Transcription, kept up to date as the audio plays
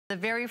the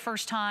very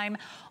first time.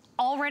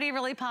 Already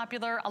really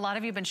popular. A lot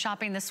of you have been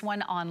shopping this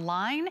one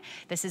online.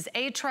 This is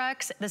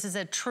Aetrex. This is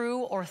a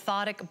true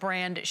orthotic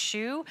brand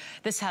shoe.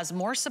 This has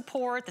more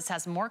support, this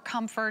has more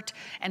comfort,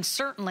 and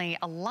certainly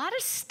a lot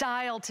of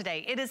style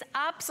today. It is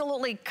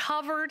absolutely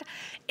covered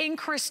in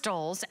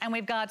crystals, and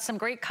we've got some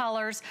great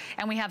colors,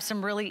 and we have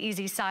some really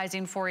easy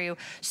sizing for you.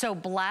 So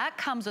black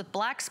comes with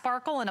black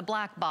sparkle and a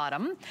black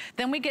bottom.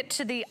 Then we get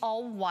to the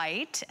all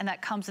white, and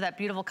that comes with that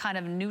beautiful kind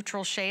of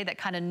neutral shade, that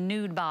kind of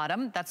nude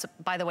bottom. That's,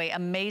 by the way,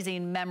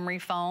 amazing memory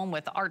foam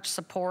with arch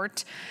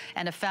support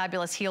and a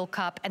fabulous heel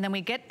cup. And then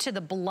we get to the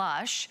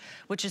blush,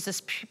 which is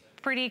this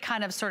pretty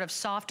kind of sort of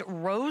soft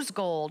rose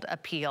gold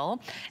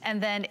appeal.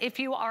 And then if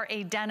you are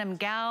a denim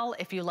gal,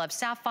 if you love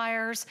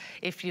sapphires,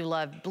 if you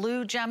love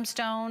blue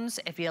gemstones,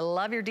 if you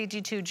love your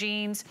DG2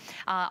 jeans,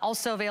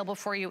 also available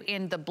for you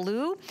in the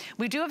blue.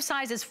 We do have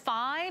sizes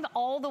 5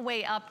 all the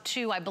way up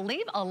to, I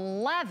believe,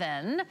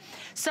 11.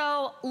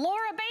 So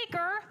Laura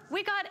Baker,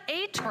 we got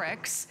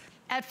Aetrex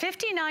at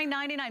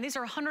 $59.99. These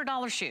are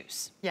 $100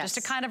 shoes. Yes. Just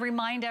to kind of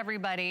remind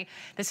everybody,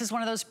 this is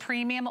one of those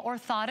premium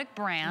orthotic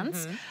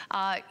brands.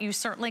 You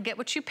certainly get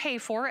what you pay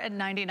for at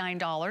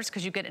 $99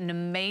 because you get an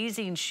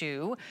amazing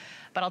shoe.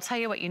 But I'll tell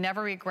you what, you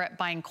never regret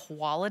buying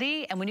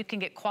quality. And when you can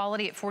get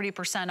quality at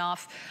 40%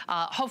 off,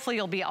 hopefully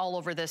you'll be all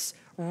over this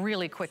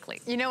really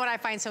quickly. You know what I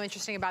find so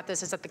interesting about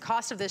this is that the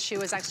cost of this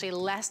shoe is actually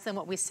less than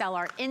what we sell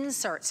our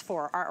inserts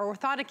for. Our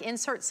orthotic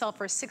inserts sell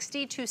for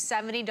 $60 to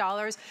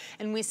 $70,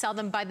 and we sell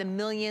them by the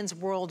millions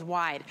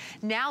worldwide.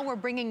 Now we're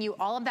bringing you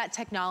all of that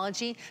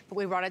technology, but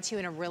we brought it to you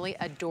in a really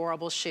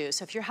adorable shoe.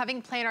 So if you're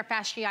having plantar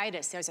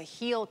fasciitis, there's a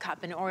heel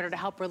cup in order to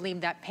help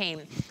relieve that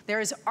pain. There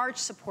is arch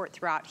support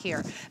throughout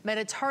here,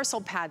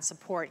 metatarsal pad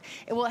support.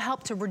 It will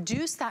help to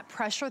reduce that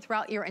pressure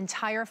throughout your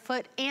entire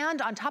foot,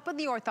 and on top of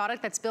the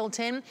orthotic that's built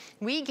in,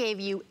 we gave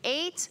you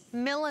 8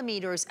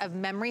 millimeters of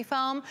memory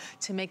foam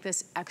to make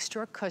this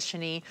extra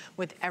cushiony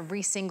with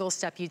every single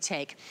step you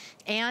take.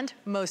 And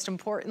most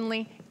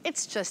importantly,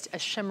 it's just a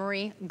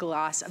shimmery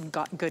gloss of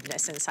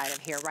goodness inside of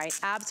here, right?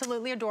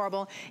 Absolutely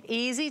adorable.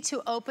 Easy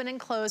to open and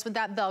close with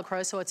that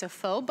Velcro. So it's a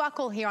faux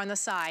buckle here on the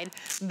side.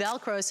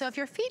 Velcro, so if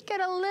your feet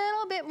get a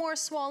little bit more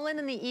swollen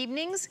in the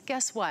evenings,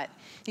 guess what?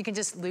 You can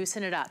just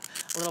loosen it up.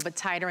 A little bit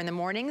tighter in the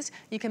mornings,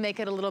 you can make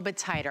it a little bit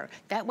tighter.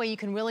 That way you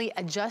can really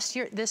adjust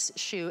this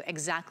shoe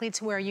exactly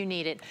to where you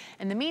need it.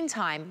 In the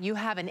meantime, you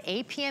have an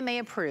APMA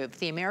approved.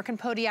 The American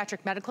Podiatric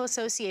Medical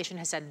Association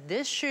has said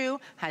this shoe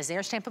has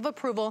their stamp of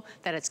approval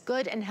that it's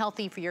good and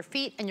healthy for your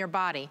feet and your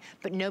body,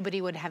 but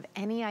nobody would have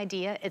any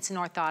idea it's an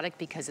orthotic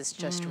because it's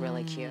just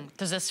really cute.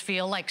 Does this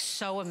feel like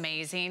so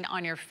amazing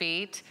on your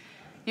feet?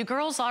 You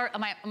girls are,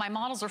 my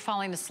models are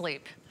falling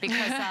asleep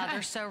because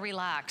they're so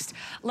relaxed.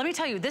 Let me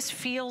tell you, this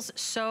feels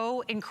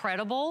so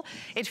incredible.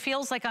 It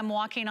feels like I'm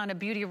walking on a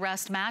Beauty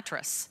Rest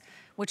mattress,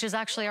 which is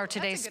actually our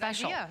today's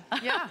special. Idea.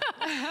 Yeah.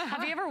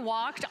 Have you ever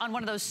walked on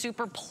one of those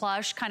super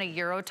plush kind of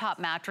Euro top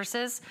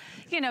mattresses,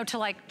 you know, to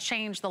like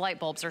change the light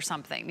bulbs or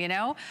something, you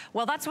know?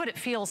 Well, that's what it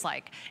feels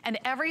like. And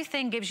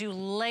everything gives you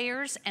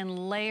layers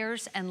and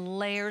layers and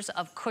layers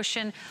of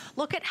cushion.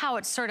 Look at how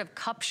it sort of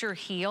cups your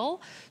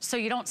heel so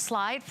you don't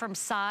slide from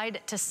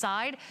side to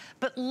side.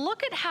 But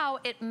look at how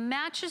it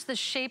matches the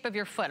shape of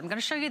your foot. I'm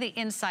gonna show you the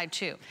inside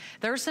too.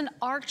 There's an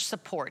arch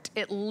support.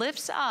 It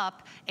lifts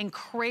up and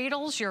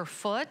cradles your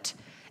foot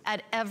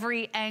at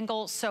every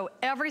angle, so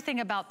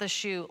everything about the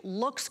shoe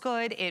looks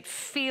good, it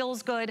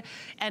feels good,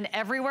 and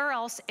everywhere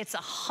else, it's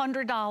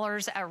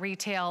 $100 at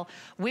retail.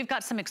 We've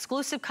got some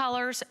exclusive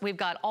colors, we've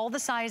got all the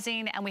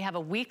sizing, and we have a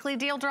weekly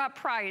deal drop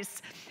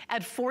price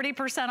at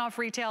 40% off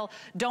retail.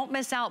 Don't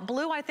miss out.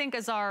 Blue, I think,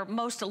 is our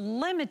most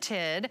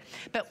limited,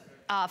 but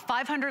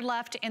 500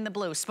 left in the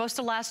blue. Supposed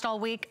to last all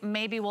week.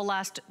 Maybe will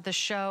last the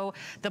show.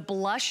 The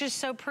blush is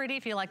so pretty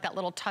if you like that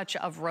little touch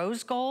of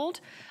rose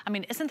gold. I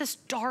mean, isn't this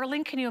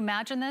darling? Can you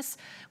imagine this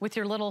with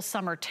your little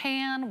summer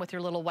tan, with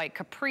your little white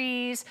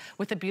capris,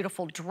 with a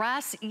beautiful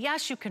dress?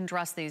 Yes, you can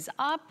dress these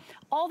up.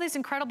 All these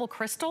incredible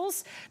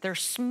crystals. They're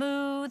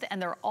smooth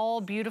and they're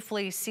all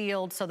beautifully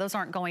sealed, so those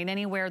aren't going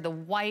anywhere. The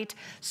white,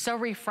 so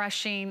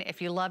refreshing.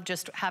 If you love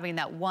just having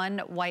that one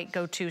white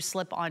go-to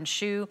slip-on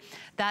shoe,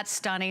 that's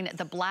stunning.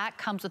 The black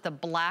comes with a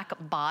black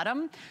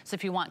bottom. So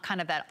if you want kind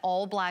of that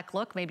all black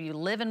look, maybe you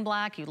live in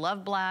black, you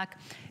love black,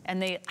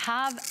 and they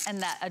have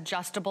that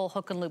adjustable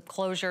hook and loop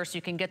closure so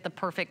you can get the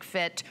perfect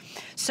fit.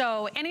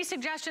 So any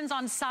suggestions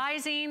on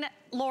sizing,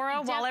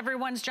 Laura, while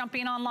everyone's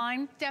jumping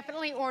online?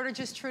 Definitely order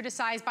just true to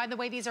size. By the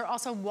way, these are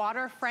also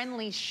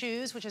water-friendly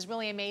shoes, which is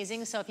really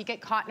amazing. So if you get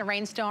caught in a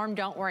rainstorm,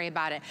 don't worry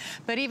about it.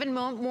 But even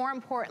more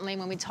importantly,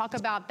 when we talk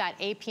about that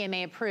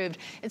APMA approved,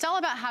 it's all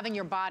about having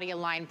your body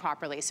aligned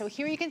properly. So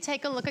here you can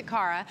take a look at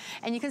Cara,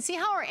 and you can see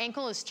how our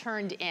ankle is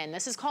turned in.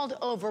 This is called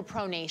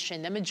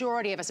overpronation. The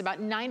majority of us, about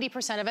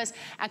 90% of us,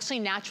 actually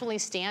naturally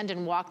stand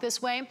and walk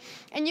this way.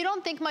 And you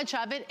don't think much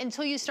of it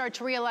until you start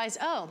to realize,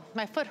 oh,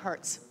 my foot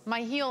hurts,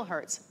 my heel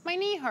hurts, my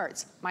knee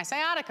hurts, my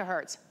sciatica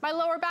hurts, my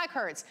lower back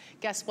hurts.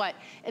 Guess what?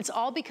 It's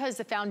all because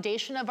the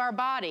foundation of our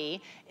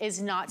body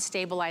is not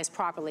stabilized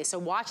properly. So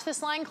watch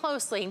this line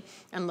closely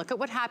and look at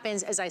what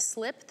happens as I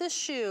slip the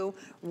shoe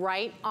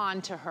right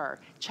onto her.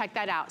 Check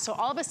that out. So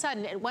all of a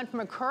sudden, it went from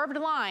a curved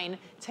line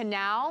to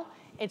now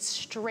it's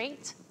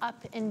straight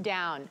up and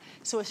down.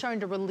 So it's starting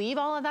to relieve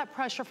all of that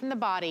pressure from the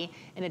body,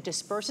 and it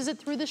disperses it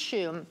through the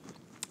shoe.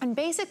 And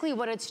basically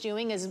what it's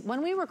doing is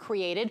when we were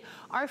created,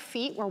 our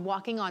feet were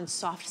walking on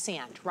soft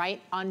sand,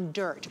 right? On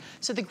dirt.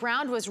 So the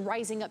ground was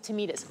rising up to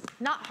meet us,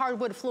 not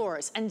hardwood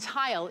floors and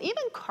tile.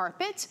 Even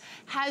carpet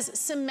has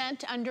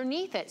cement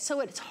underneath it. So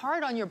it's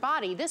hard on your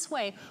body. This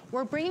way,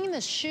 we're bringing the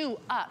shoe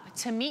up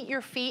to meet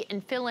your feet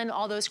and fill in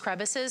all those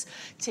crevices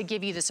to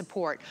give you the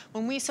support.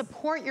 When we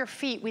support your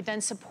feet, we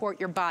then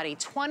support your body.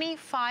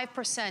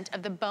 25%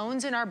 of the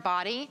bones in our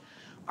body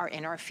are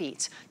in our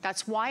feet.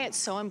 That's why it's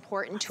so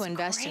important to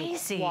invest in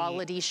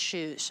quality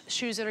shoes.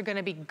 Shoes that are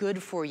gonna be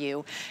good for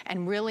you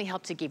and really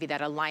help to give you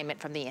that alignment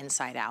from the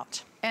inside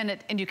out. And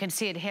you can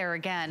see it here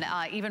again,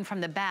 even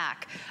from the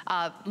back.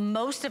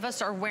 Most of us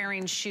are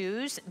wearing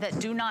shoes that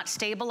do not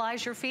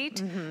stabilize your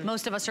feet.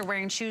 Most of us are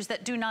wearing shoes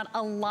that do not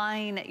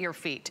align your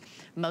feet.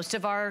 Most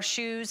of our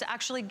shoes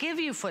actually give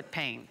you foot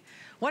pain.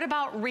 What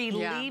about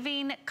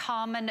relieving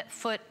common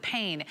foot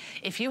pain?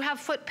 If you have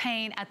foot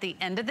pain at the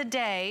end of the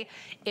day,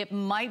 it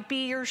might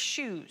be your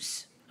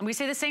shoes. And we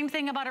say the same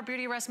thing about our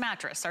Beauty Rest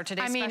mattress, our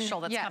today's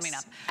special that's coming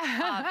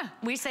up.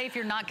 We say if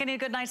you're not getting a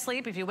good night's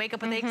sleep, if you wake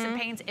up with aches and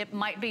pains, it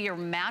might be your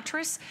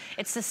mattress.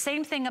 It's the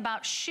same thing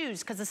about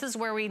shoes, because this is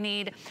where we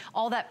need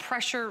all that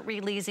pressure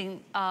relieving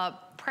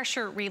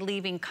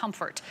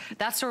comfort.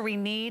 That's where we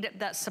need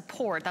that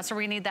support. That's where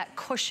we need that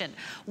cushion.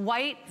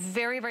 White,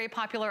 very, very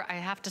popular. I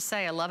have to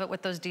say, I love it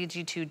with those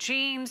DG2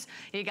 jeans.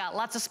 You got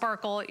lots of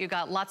sparkle. You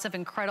got lots of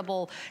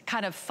incredible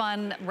kind of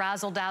fun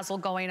razzle dazzle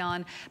going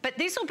on. But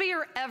these will be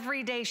your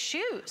everyday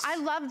shoes. I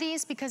love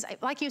these because,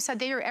 like you said,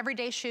 they're your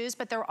everyday shoes,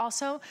 but they're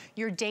also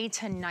your day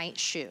to night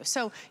shoe.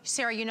 So,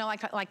 Sarah, you know I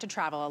like to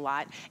travel a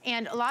lot.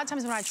 And a lot of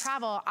times when I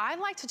travel, I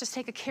like to just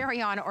take a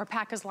carry-on or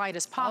pack as light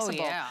as possible.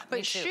 Oh, yeah,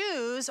 but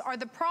shoes are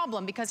the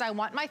problem because I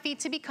want my feet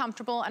to be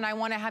comfortable and I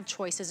want to have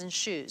choices in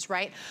shoes,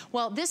 right?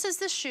 Well, this is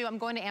the shoe. I'm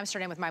going to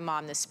Amsterdam with my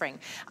mom this spring.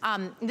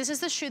 This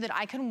is the shoe that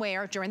I can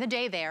wear during the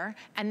day there,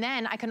 and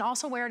then I can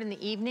also wear it in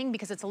the evening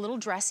because it's a little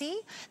dressy,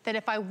 that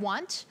if I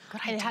want,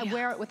 and I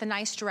wear it with a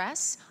nice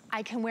dress,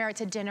 I can wear it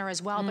to dinner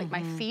as well, but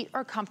my feet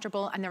are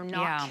comfortable and they're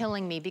not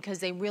killing me because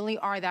they really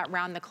are that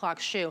round-the-clock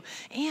shoe.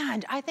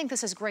 And I think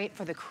this is great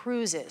for the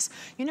cruises.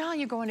 You know how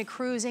you're going to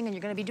cruising and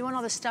you're gonna be doing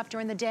all this stuff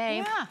during the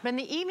day, but in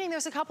the evening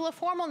there's a couple of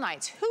formal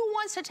nights. Who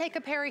wants to take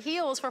a pair of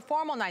heels for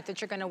formal night that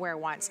you're gonna wear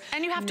once?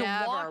 And you have to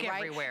walk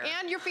everywhere.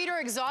 And your feet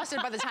are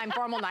exhausted by the time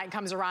formal night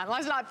comes around.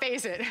 Let's not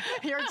face it.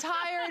 You're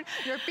tired,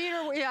 your feet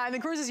are, and the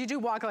cruises you do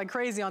walk like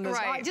crazy on this.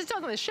 Just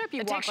on the ship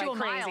you walk like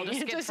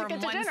crazy. Just to get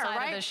to dinner,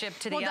 side of the ship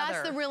to the other. Well,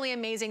 that's the really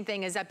amazing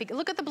thing is that,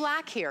 look at the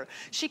black here.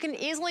 She can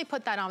easily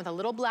put that on with a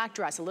little black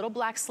dress, a little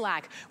black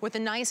slack, with a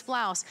nice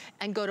blouse,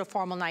 and go to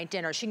formal night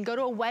dinner. She can go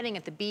to a wedding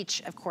at the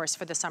beach, of course,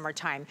 for the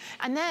summertime.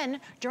 And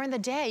then, during the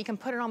day, you can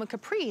put it on with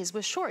capris,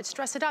 with shorts,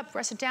 dress it up,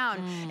 dress it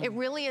down. It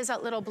really is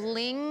that little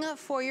bling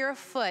for your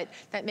foot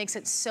that makes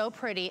it so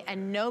pretty,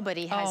 and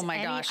nobody has any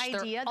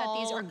idea that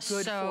these are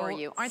good for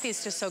you. Aren't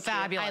these just so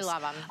fabulous? Cute? I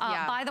love them.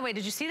 By the way,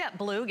 did you see that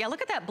blue? Yeah,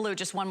 look at that blue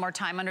just one more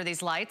time under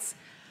these lights.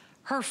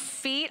 Her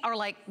feet are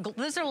like,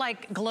 these are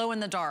like glow in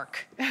the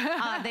dark.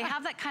 They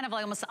have that kind of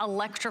like almost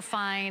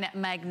electrifying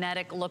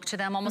magnetic look to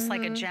them, almost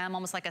like a gem,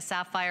 almost like a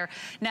sapphire.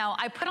 Now,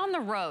 I put on the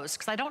rose,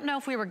 because I don't know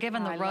if we were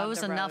given the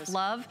rose enough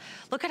love.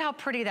 Look at how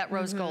pretty that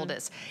rose gold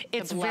is.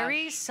 It's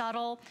very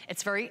subtle,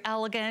 it's very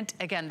elegant.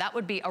 Again, that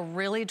would be a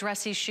really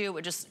dressy shoe. It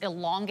would just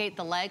elongate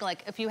the leg.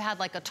 Like if you had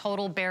like a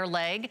total bare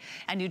leg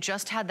and you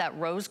just had that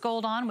rose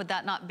gold on, would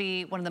that not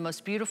be one of the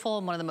most beautiful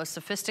and one of the most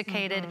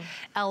sophisticated,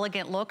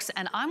 elegant looks?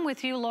 And I'm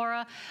with you, Laura.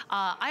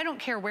 I don't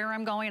care where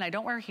I'm going. I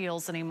don't wear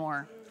heels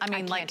anymore. I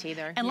mean, like,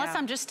 either. Unless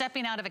I'm just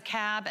stepping out of a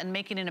cab and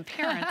making an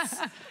appearance,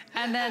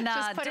 and then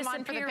just put them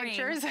on for the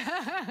pictures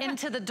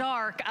into the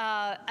dark.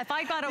 If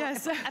I got,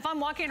 if I'm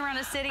walking around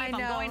a city, if I'm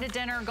going to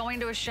dinner, going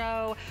to a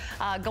show,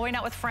 going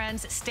out with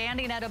friends,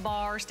 standing at a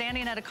bar,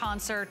 standing at a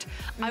concert,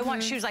 I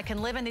want shoes I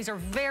can live in. These are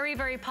very,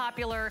 very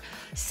popular.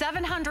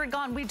 700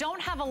 gone. We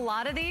don't have a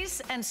lot of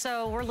these, and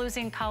so we're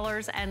losing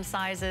colors and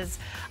sizes.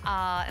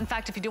 In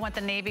fact, if you do want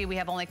the navy, we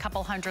have only a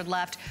couple hundred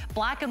left.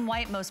 Black and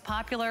white most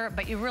popular,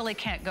 but you really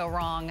can't go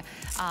wrong long.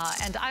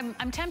 And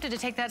I'm tempted to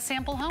take that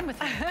sample home with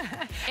me.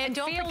 And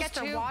don't forget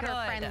they're water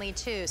friendly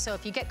too. So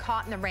if you get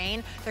caught in the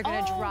rain, they're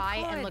gonna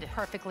dry and look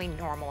perfectly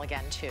normal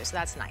again too. So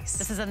that's nice.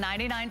 This is a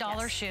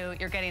 $99 shoe.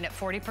 You're getting it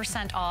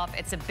 40% off.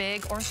 It's a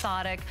big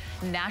orthotic,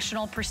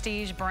 national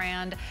prestige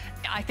brand.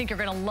 I think you're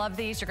gonna love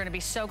these. You're gonna be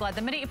so glad.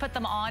 The minute you put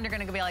them on, you're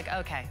gonna be like,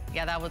 okay,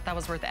 yeah, that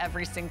was worth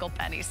every single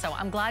penny. So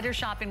I'm glad you're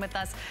shopping with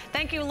us.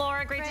 Thank you,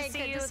 Laura. Great to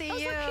see you. Good to see you.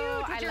 Those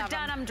look cute with your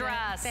denim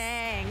dress.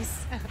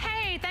 Thanks.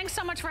 Hey, thanks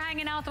so much for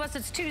hanging out with us.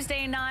 It's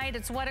Tuesday night.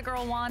 It's What a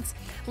Girl Wants.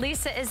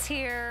 Lisa is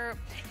here.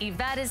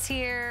 Yvette is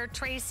here.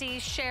 Tracy,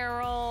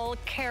 Cheryl,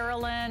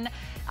 Carolyn.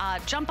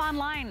 Jump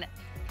online.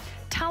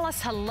 Tell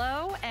us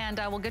hello, and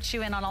we'll get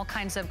you in on all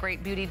kinds of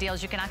great beauty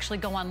deals. You can actually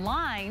go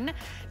online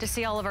to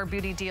see all of our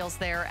beauty deals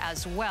there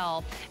as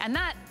well. And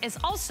that is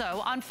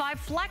also on 5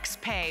 Flex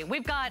Pay.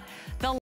 We've got the